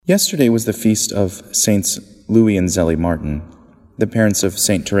Yesterday was the feast of Saints Louis and Zélie Martin, the parents of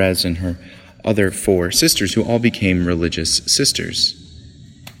Saint Therese and her other 4 sisters who all became religious sisters.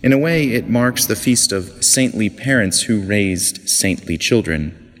 In a way, it marks the feast of saintly parents who raised saintly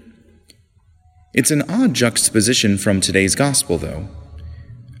children. It's an odd juxtaposition from today's gospel, though.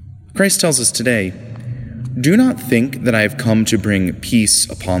 Christ tells us today, "Do not think that I have come to bring peace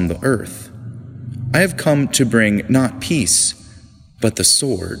upon the earth. I have come to bring not peace, but the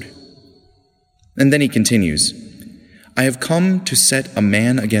sword." And then he continues, "I have come to set a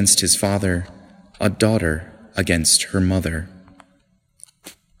man against his father, a daughter against her mother."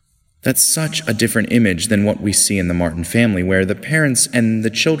 That's such a different image than what we see in the Martin family, where the parents and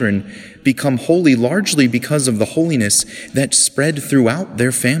the children become holy largely because of the holiness that spread throughout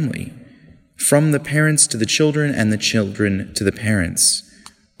their family, from the parents to the children and the children to the parents.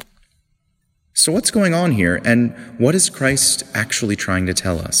 So what's going on here, and what is Christ actually trying to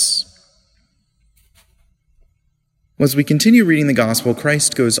tell us? As we continue reading the gospel,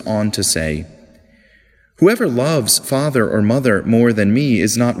 Christ goes on to say, "Whoever loves father or mother more than me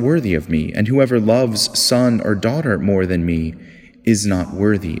is not worthy of me, and whoever loves son or daughter more than me is not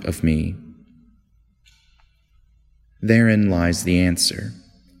worthy of me." Therein lies the answer.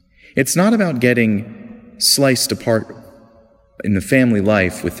 It's not about getting sliced apart in the family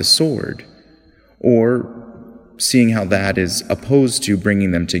life with the sword, or seeing how that is opposed to bringing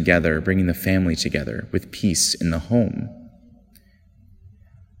them together, bringing the family together with peace in the home.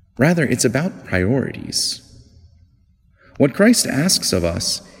 Rather, it's about priorities. What Christ asks of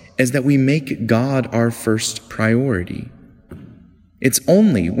us is that we make God our first priority. It's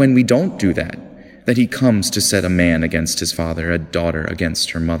only when we don't do that that he comes to set a man against his father, a daughter against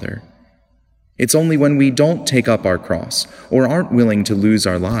her mother. It's only when we don't take up our cross or aren't willing to lose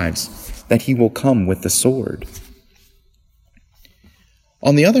our lives that he will come with the sword.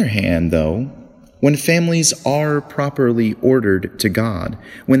 On the other hand, though, when families are properly ordered to God,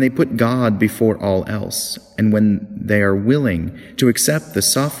 when they put God before all else, and when they are willing to accept the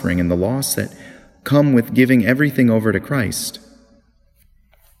suffering and the loss that come with giving everything over to Christ,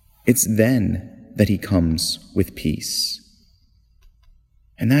 it's then that he comes with peace.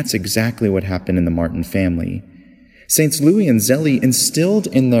 And that's exactly what happened in the Martin family. Saints Louis and Zélie instilled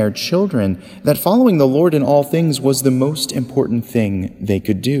in their children that following the Lord in all things was the most important thing they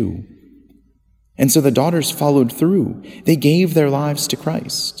could do. And so the daughters followed through. They gave their lives to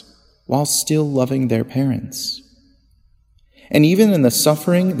Christ while still loving their parents. And even in the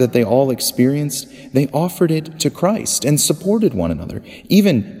suffering that they all experienced, they offered it to Christ and supported one another,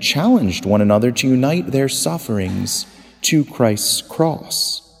 even challenged one another to unite their sufferings to Christ's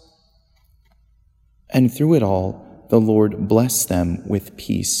cross. And through it all, the Lord blessed them with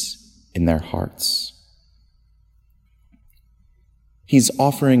peace in their hearts. He's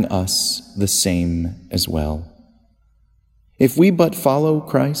offering us the same as well. If we but follow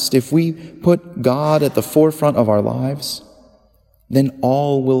Christ, if we put God at the forefront of our lives, then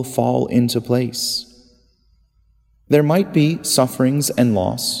all will fall into place. There might be sufferings and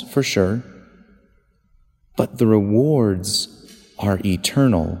loss, for sure, but the rewards are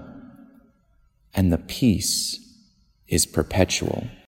eternal, and the peace is perpetual.